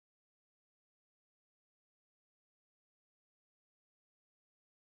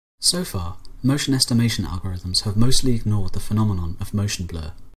So far, motion estimation algorithms have mostly ignored the phenomenon of motion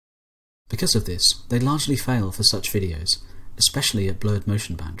blur. Because of this, they largely fail for such videos, especially at blurred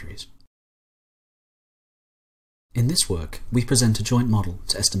motion boundaries. In this work, we present a joint model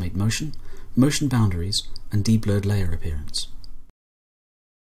to estimate motion, motion boundaries, and deblurred layer appearance.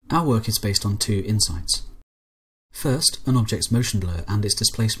 Our work is based on two insights. First, an object's motion blur and its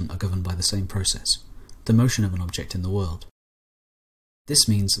displacement are governed by the same process, the motion of an object in the world. This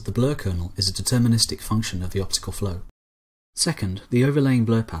means that the blur kernel is a deterministic function of the optical flow. Second, the overlaying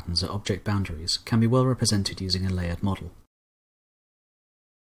blur patterns at object boundaries can be well represented using a layered model.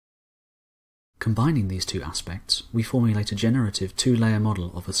 Combining these two aspects, we formulate a generative two-layer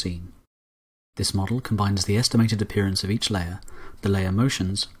model of a scene. This model combines the estimated appearance of each layer, the layer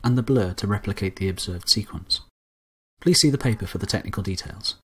motions, and the blur to replicate the observed sequence. Please see the paper for the technical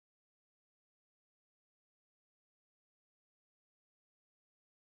details.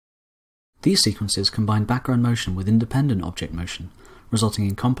 These sequences combine background motion with independent object motion, resulting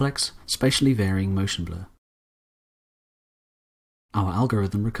in complex, spatially varying motion blur. Our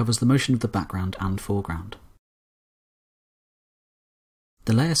algorithm recovers the motion of the background and foreground.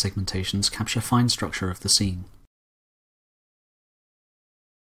 The layer segmentations capture fine structure of the scene.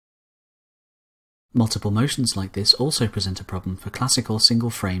 Multiple motions like this also present a problem for classical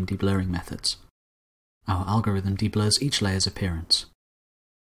single-frame deblurring methods. Our algorithm deblurs each layer's appearance.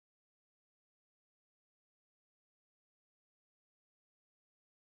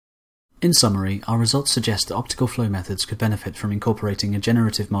 In summary, our results suggest that optical flow methods could benefit from incorporating a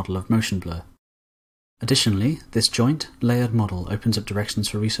generative model of motion blur. Additionally, this joint, layered model opens up directions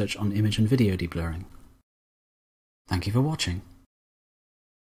for research on image and video deblurring. Thank you for watching.